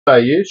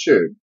Hey,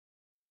 YouTube.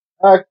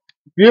 Uh,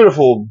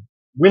 Beautiful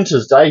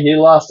winter's day here,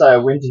 last day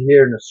of winter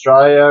here in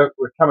Australia.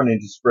 We're coming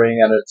into spring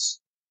and it's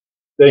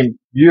been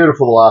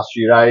beautiful the last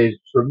few days,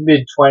 from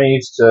mid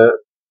 20s to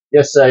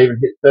yesterday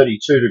even hit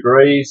 32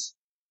 degrees.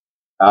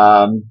 So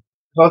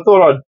I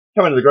thought I'd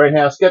come into the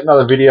greenhouse, get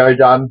another video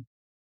done,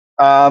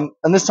 and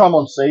this time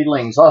on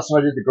seedlings. Last time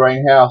I did the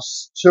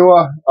greenhouse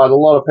tour, I had a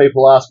lot of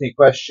people ask me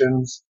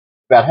questions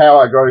about how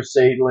I grow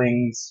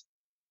seedlings,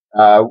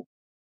 uh,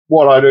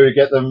 what I do to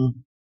get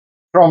them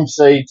from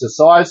seed to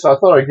size. So I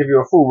thought I'd give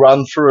you a full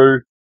run through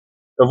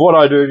of what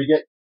I do to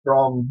get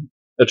from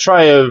a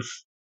tray of,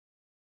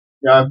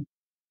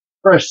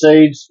 fresh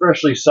seeds,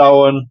 freshly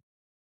sown,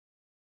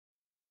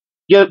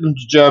 get them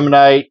to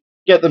germinate,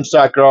 get them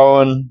start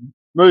growing,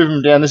 move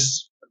them down. This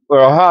is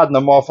where I harden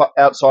them off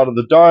outside of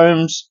the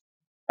domes,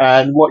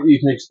 and what you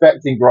can expect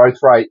in growth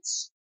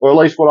rates, or at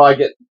least what I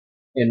get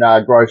in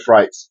growth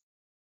rates.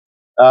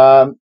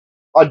 I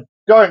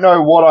don't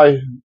know what I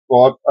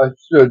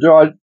sort of do.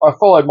 I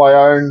followed my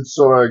own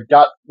sort of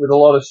gut with a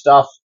lot of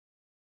stuff,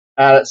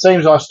 and it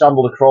seems I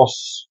stumbled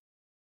across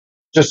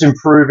just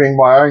improving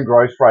my own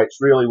growth rates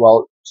really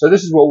well. So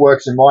this is what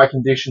works in my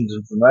conditions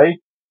and for me.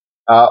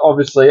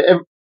 Obviously,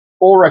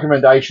 all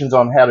recommendations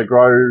on how to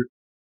grow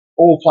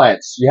all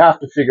plants, you have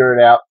to figure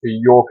it out for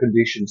your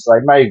conditions. They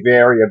may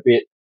vary a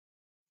bit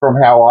from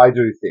how I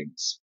do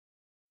things.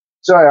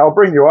 So I'll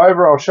bring you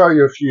over. I'll show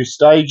you a few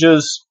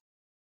stages.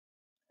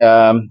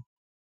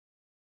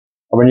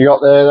 When you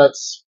got there,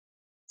 that's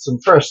some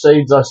fresh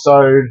seeds I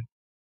sowed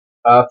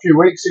a few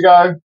weeks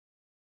ago,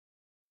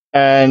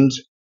 and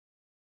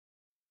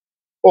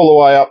all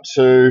the way up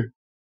to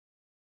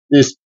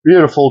this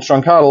beautiful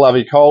truncata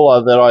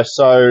lavicola that I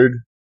sowed.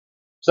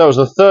 So it was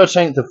the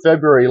 13th of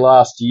February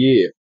last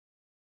year.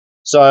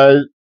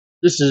 So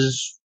this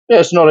is,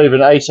 it's not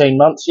even 18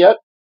 months yet.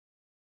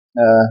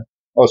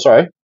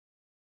 Sorry.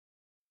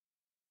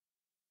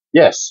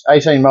 Yes,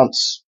 18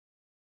 months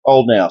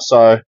old now.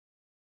 So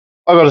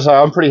I've got to say,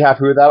 I'm pretty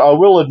happy with that. I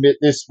will admit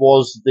this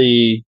was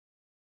the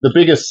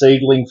biggest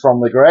seedling from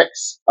the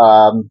Grex.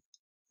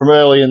 From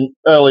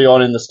early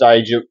on in the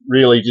stage, it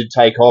really did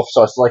take off,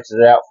 so I selected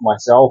it out for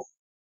myself.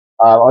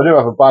 I do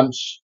have a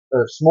bunch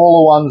of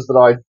smaller ones that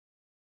I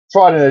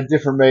tried in a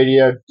different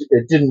media.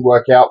 It didn't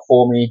work out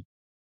for me,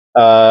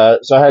 so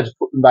I had to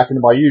put them back into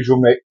my usual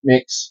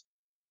mix,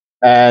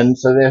 and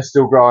so they're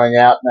still growing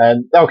out,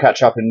 and they'll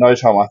catch up in no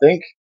time, I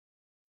think.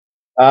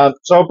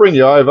 So I'll bring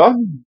you over,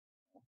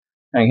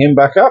 hang him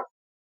back up.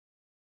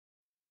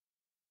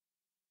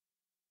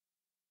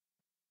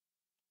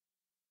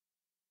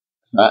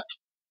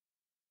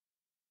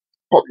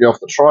 Pop you off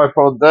the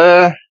tripod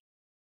there.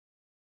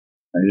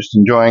 I'm just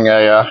enjoying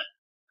a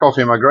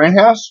coffee in my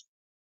greenhouse.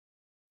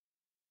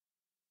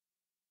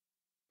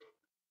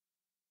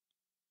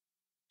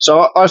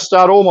 So I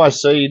start all my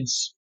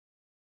seeds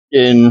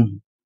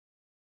in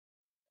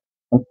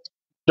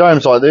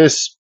domes like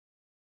this.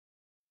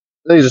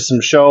 These are some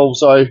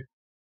shelves I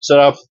set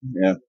up.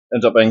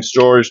 Ends up being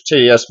storage,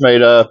 TDS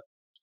meter,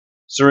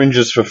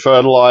 syringes for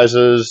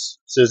fertilizers,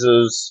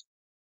 scissors,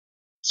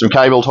 some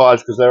cable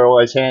ties because they're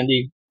always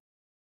handy.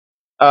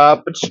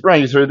 But just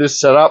running you through this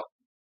setup.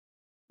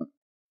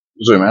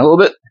 Zoom out a little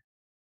bit.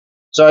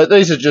 So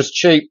these are just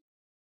cheap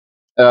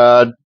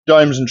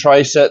domes and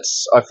tray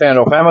sets I found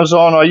off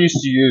Amazon. I used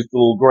to use the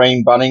little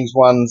green Bunnings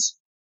ones,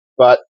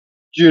 but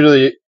due to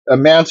the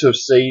amount of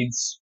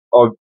seeds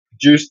I've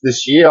produced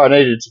this year, I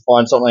needed to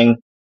find something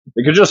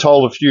that could just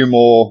hold a few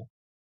more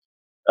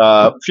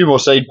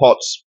seed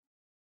pots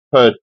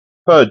per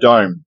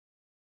dome.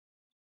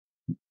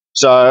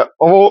 So I've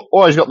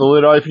always got the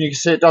lid open. You can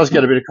see it does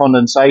get a bit of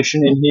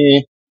condensation in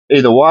here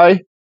either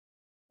way.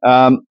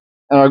 And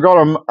I've got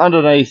them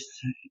underneath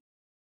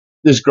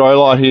this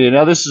grow light here.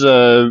 Now this is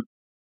a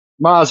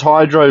Mars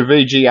Hydro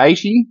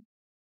VG80,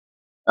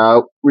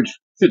 which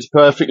fits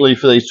perfectly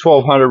for these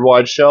 1200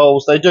 wide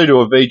shelves. They do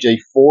a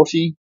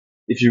VG40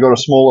 if you've got a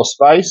smaller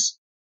space.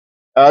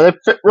 They're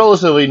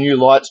relatively new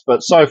lights,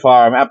 but so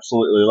far I'm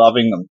absolutely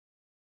loving them.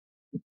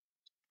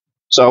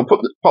 So I'll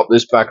pop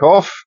this back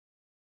off.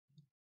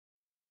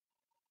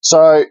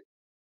 So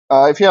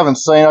if you haven't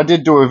seen, I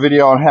did do a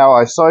video on how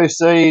I sow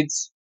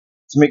seeds.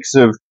 It's a mix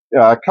of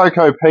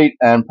cocoa peat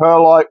and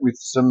perlite with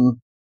some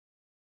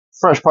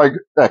fresh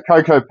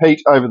cocoa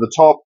peat over the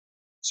top.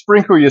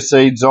 Sprinkle your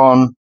seeds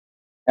on,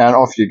 and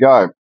off you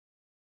go.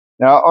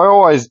 Now, I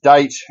always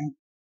date,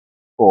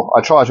 or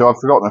I try to,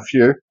 I've forgotten a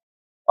few.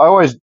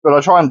 But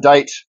I try and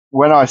date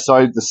when I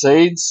sowed the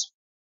seeds,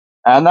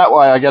 and that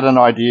way I get an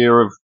idea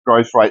of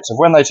growth rates of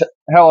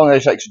how long they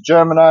take to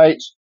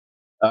germinate,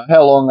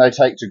 how long they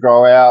take to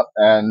grow out,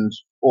 and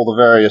all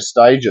the various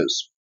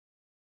stages.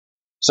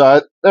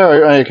 So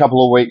they're only a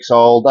couple of weeks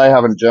old. They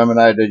haven't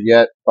germinated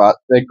yet, but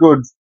they're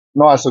good,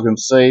 nice looking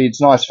seeds,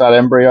 nice fat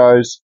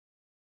embryos.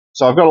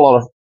 So I've got a lot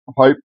of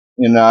hope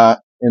in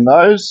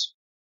those.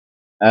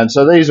 And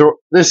so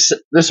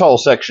this whole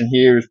section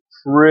here is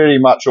pretty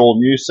much all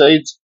new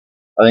seeds.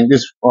 I think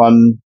this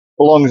one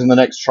belongs in the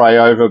next tray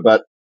over,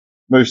 but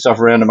move stuff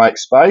around to make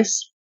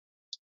space.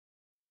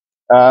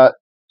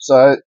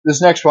 So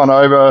this next one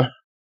over,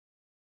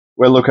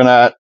 we're looking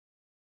at,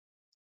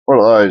 what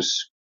are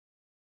those?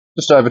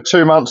 Just over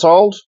 2 months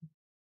old.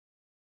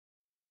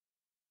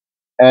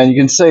 And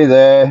you can see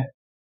there,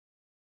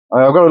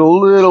 I've got a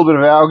little bit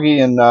of algae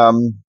and I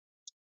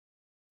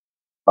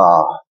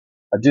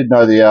did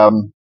know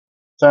the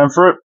term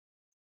for it,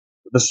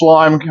 the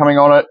slime coming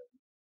on it,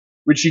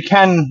 which you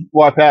can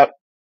wipe out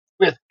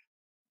with a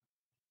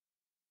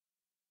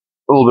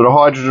little bit of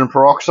hydrogen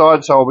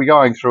peroxide. So I'll be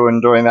going through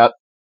and doing that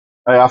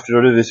after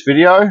I do this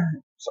video.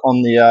 It's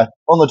on the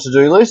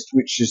to-do list,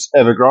 which is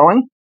ever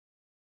growing.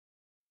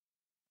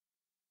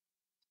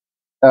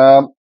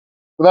 But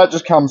that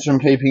just comes from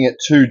keeping it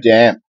too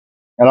damp,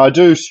 and I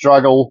do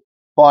struggle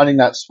finding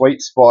that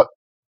sweet spot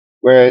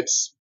where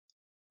it's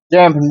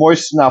damp and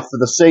moist enough for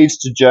the seeds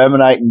to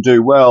germinate and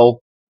do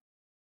well,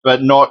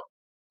 but not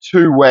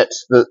too wet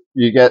that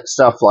you get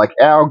stuff like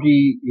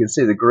algae. You can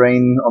see the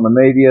green on the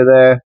media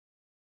there,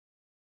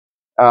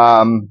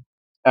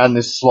 and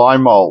this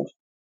slime mold.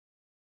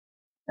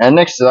 And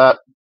next to that,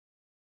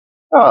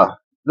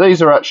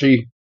 these are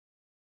actually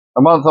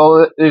a month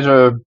old. These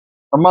are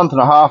a month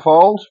and a half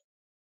old,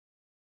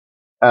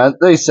 and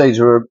these seeds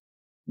are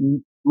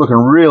looking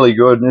really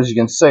good. And as you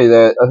can see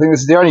there, I think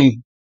this is the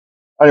only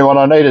one.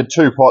 I needed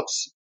 2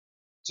 pots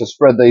to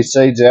spread these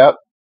seeds out.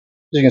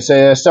 As you can see,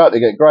 they're starting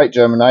to get great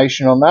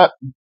germination on that.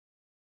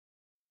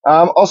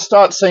 I'll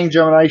start seeing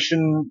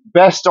germination.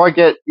 Best I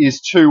get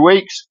is 2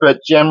 weeks, but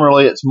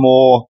generally it's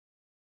more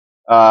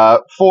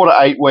 4 to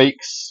 8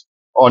 weeks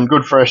on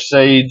good fresh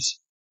seeds.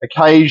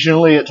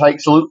 Occasionally it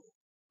takes a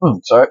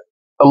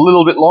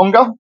little bit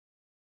longer,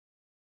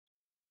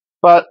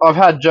 but I've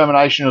had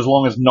germination as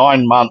long as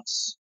 9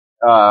 months,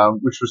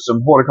 which was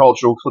some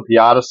horticultural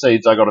clipiata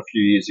seeds I got a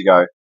few years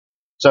ago.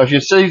 So if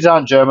your seeds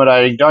aren't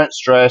germinating, don't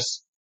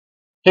stress.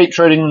 Keep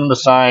treating them the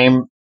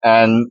same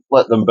and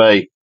let them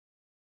be.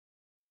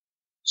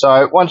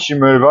 So once you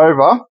move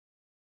over,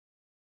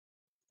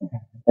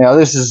 now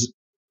this is,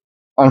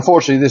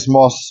 unfortunately, this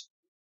moss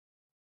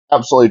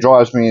absolutely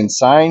drives me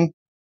insane.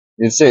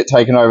 You can see it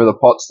taking over the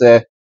pots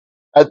there.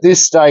 At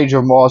this stage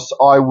of moss,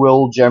 I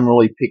will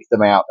generally pick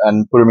them out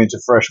and put them into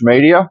fresh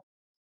media,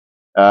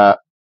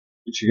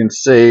 which you can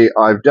see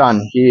I've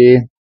done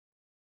here.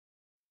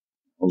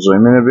 I'll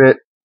zoom in a bit.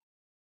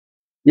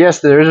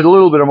 Yes, there is a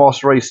little bit of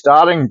moss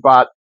restarting,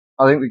 but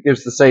I think it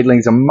gives the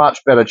seedlings a much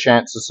better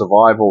chance of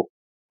survival.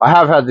 I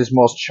have had this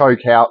moss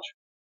choke out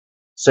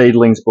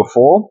seedlings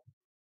before.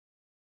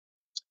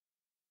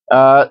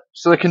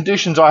 So the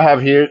conditions I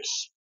have here,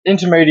 it's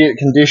intermediate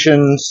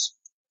conditions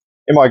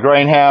in my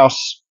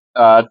greenhouse.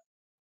 We're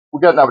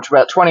getting up to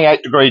about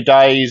 28-degree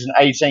days and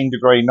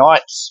 18-degree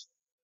nights.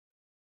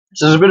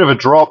 So there's a bit of a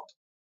drop,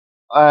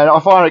 and I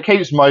find it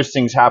keeps most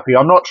things happy.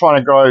 I'm not trying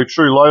to grow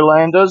true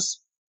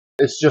lowlanders.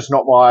 It's just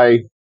not my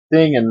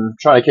thing, and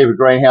trying to keep a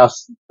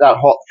greenhouse that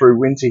hot through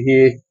winter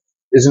here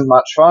isn't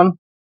much fun.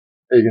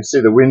 You can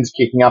see the wind's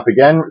kicking up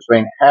again. It's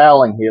been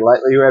howling here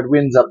lately. We had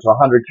winds up to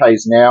 100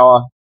 k's an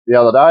hour the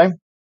other day.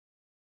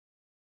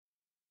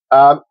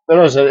 But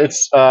as I said,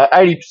 it's 80%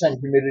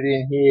 humidity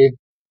in here,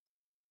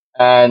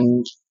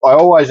 and I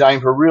always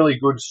aim for really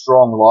good,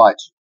 strong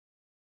light.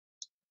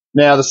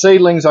 Now, the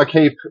seedlings I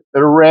keep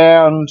at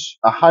around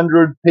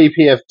 100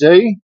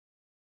 ppfd.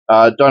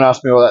 Don't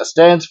ask me what that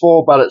stands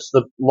for, but it's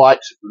the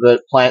light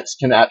that plants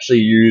can actually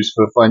use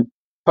for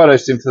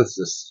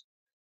photosynthesis.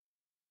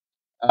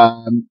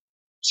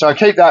 So I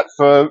keep that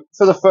for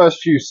the first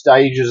few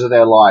stages of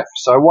their life.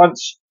 So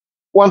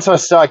once I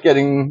start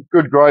getting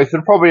good growth,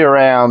 and probably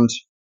around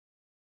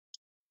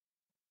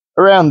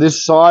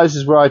this size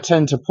is where I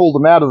tend to pull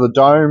them out of the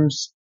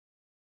domes,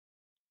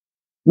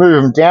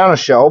 move them down a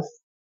shelf,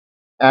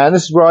 and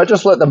this is where I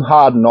just let them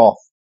harden off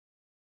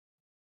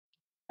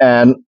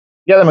and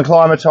get them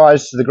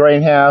acclimatized to the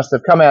greenhouse.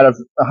 They've come out of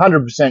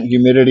 100%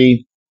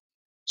 humidity,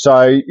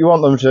 so you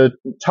want them to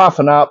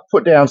toughen up,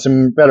 put down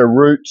some better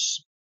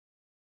roots,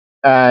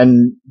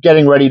 and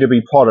getting ready to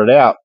be potted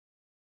out.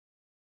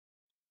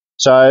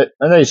 So,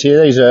 and these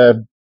are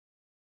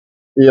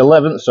the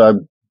 11th,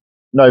 so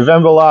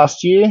November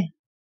last year.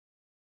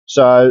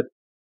 So,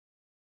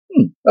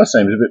 that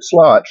seems a bit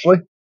slow actually.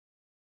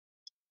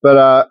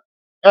 But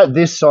at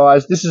this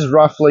size, this is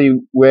roughly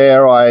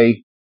where I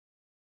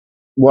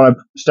want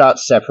to start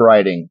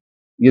separating.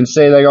 You can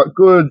see they got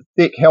good,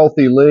 thick,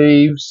 healthy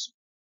leaves.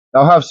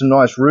 They'll have some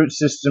nice root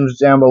systems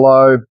down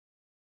below.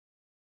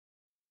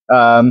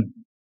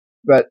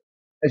 But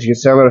as you can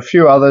see, I've got a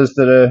few others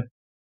that are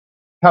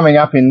coming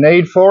up in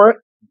need for it.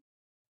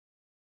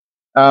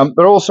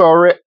 But also,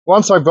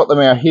 once I've got them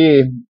out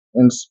here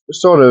and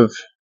sort of,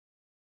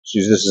 let's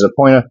use this as a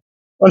pointer,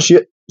 once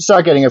you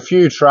start getting a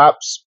few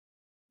traps,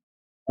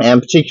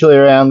 and particularly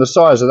around the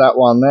size of that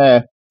one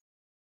there,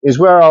 is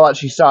where I'll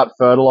actually start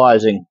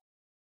fertilizing.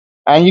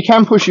 And you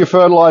can push your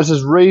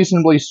fertilizers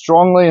reasonably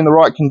strongly in the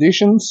right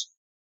conditions,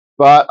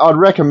 but I'd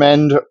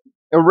recommend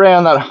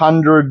around that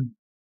 100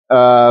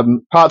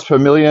 parts per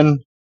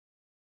million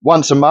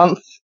once a month.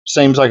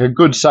 Seems like a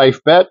good safe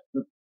bet.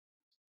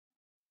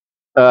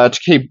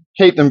 to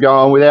keep them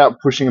going without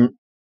pushing them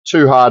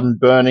too hard and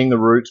burning the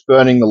roots,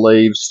 burning the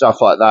leaves,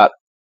 stuff like that.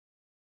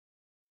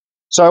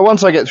 So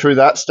once I get through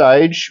that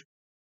stage,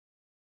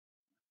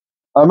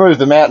 I move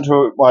them out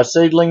into my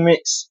seedling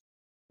mix,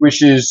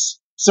 which is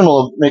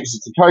similar mix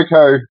to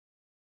cocoa,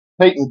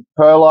 peat and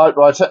perlite,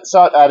 but I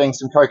start adding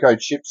some cocoa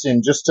chips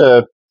in just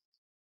to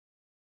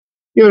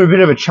give it a bit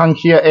of a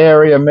chunkier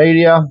area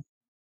media.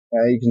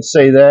 You can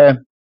see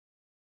there.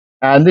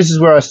 And this is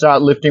where I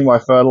start lifting my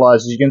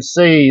fertilizers. You can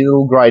see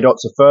little grey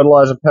dots of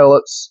fertilizer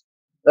pellets.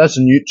 That's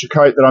a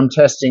NutriCoat that I'm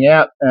testing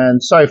out,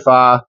 and so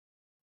far,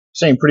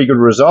 seeing pretty good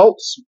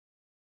results.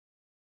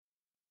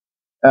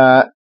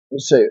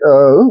 Let's see.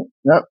 Oh,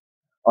 no,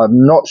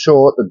 I'm not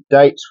sure what the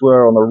dates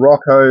were on the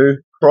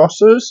Rocco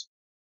crosses,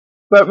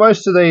 but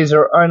most of these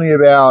are only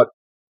about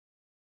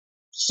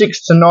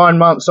 6 to 9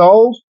 months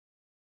old.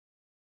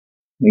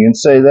 You can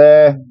see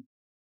there.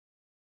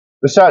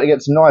 We're starting to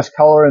get some nice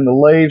colour in the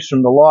leaves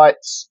from the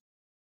lights.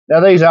 Now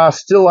these are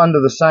still under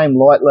the same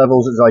light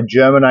levels as I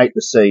germinate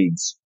the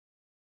seeds.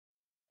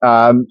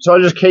 So I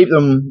just keep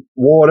them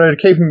watered,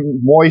 keep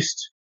them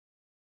moist.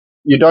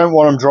 You don't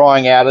want them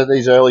drying out at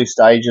these early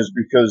stages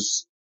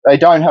because they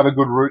don't have a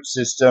good root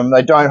system.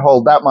 They don't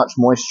hold that much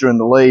moisture in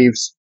the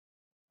leaves.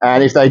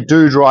 And if they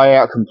do dry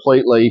out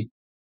completely,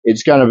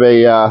 it's going to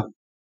be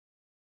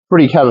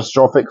pretty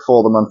catastrophic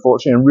for them,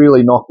 unfortunately, and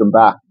really knock them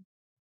back.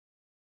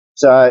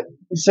 So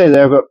you see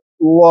there, I've got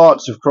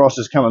lots of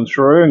crosses coming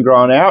through and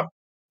growing out.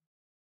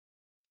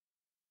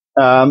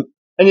 And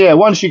yeah,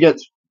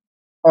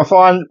 I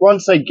find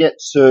once they get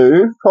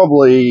to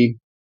probably,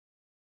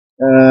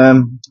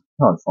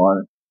 can't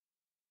find it,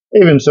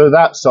 even to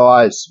that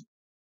size,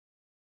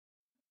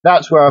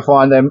 that's where I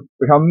find them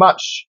become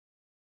much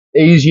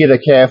easier to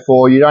care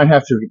for. You don't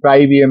have to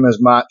baby them as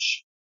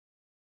much,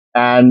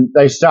 and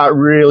they start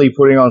really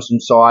putting on some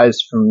size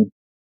from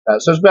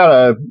that. So it's about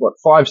a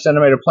 5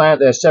 centimeter plant.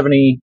 They're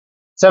 7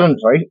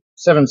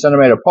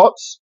 centimeter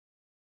pots.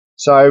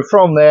 So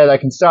from there they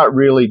can start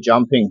really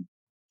jumping.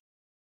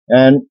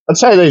 And I'd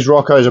say these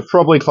Roccos are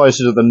probably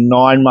closer to the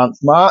 9-month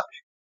mark.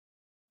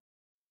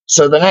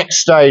 So the next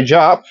stage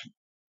up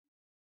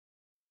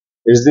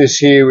is this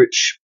here,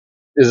 which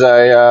is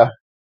a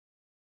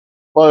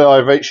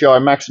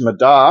Loyovici Maxima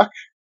Dark.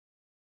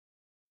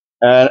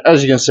 And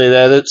as you can see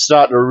there, that's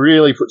starting to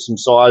really put some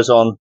size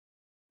on.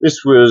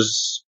 This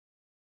was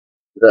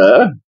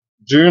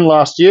June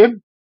last year.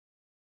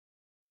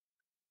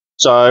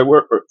 So we're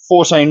at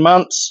 14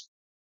 months.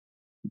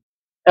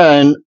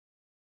 And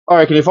I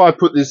reckon if I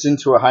put this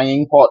into a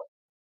hanging pot,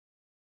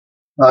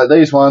 like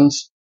these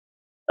ones,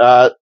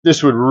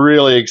 this would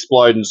really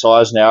explode in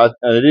size now.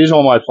 And it is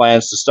on my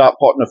plans to start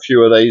potting a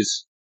few of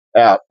these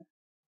out.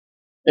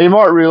 And you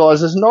might realise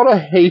there's not a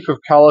heap of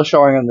colour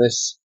showing on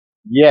this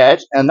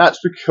yet, and that's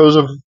because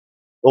of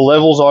the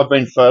levels I've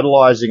been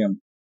fertilising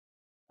them.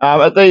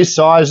 At these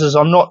sizes,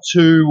 I'm not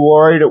too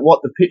worried at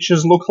what the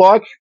pictures look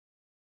like.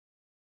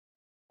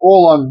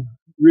 All I'm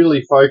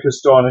really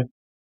focused on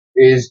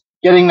is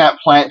getting that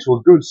plant to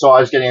a good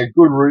size, getting a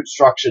good root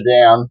structure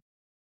down,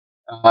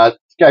 to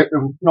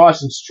go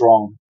nice and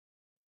strong.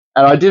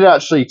 And I did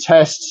actually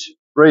test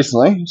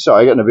recently.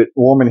 Sorry, getting a bit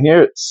warm in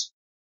here. It's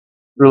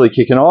really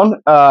kicking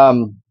on.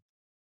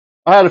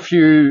 I had a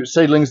few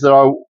seedlings that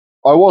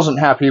I wasn't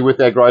happy with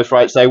their growth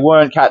rates. They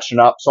weren't catching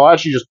up. So I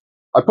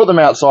put them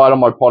outside on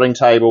my potting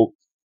table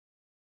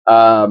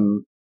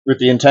with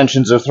the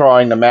intentions of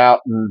throwing them out,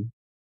 and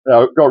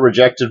got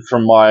rejected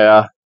from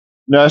my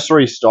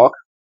nursery stock.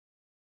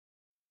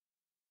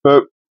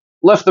 But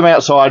left them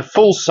outside,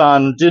 full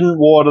sun, didn't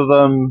water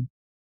them,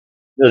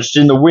 just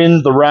in the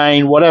wind, the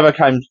rain, whatever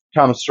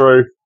comes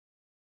through.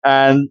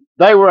 And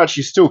they were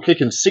actually still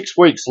kicking 6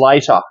 weeks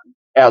later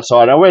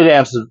outside. I went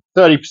down to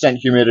 30%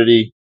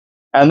 humidity,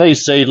 and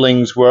these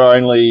seedlings were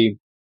only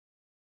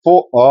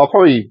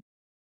probably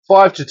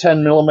 5 to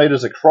 10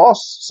 millimeters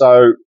across,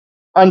 so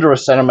under a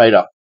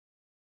centimeter.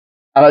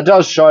 And it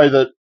does show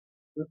that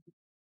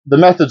the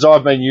methods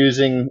I've been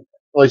using,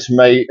 at least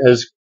for me,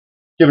 has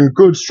given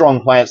good,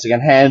 strong plants that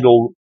can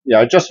handle,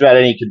 just about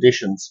any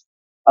conditions.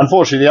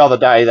 Unfortunately, the other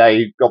day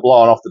they got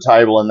blown off the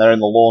table and they're in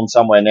the lawn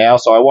somewhere now,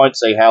 so I won't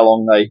see how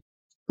long they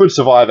could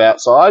survive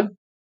outside.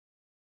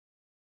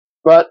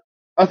 But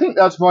I think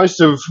that's most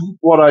of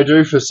what I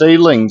do for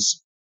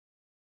seedlings.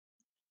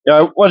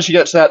 Once you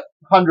get to that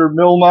 100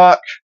 mil mark,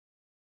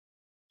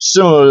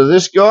 similar to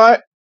this guy,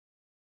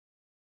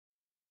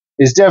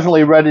 is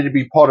definitely ready to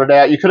be potted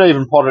out. You could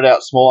even pot it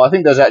out small. I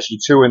think there's actually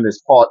 2 in this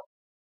pot.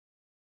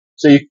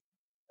 So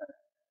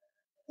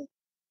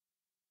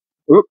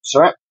oops,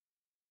 sorry.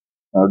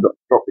 I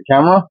dropped the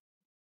camera.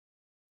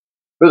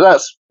 But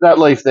that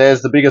leaf there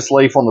is the biggest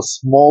leaf on the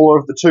smaller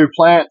of the 2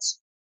 plants.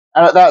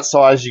 And at that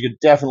size, you could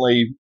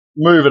definitely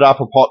move it up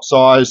a pot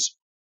size,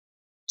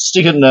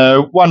 stick it in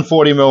a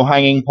 140 mil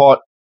hanging pot,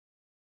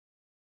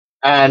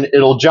 and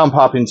it'll jump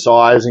up in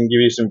size and give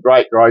you some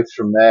great growth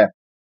from there.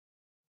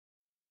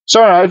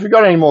 So if you've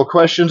got any more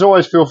questions,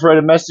 always feel free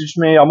to message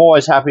me. I'm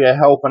always happy to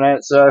help and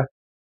answer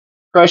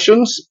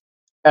questions.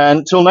 And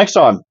until next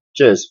time,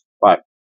 cheers. Bye.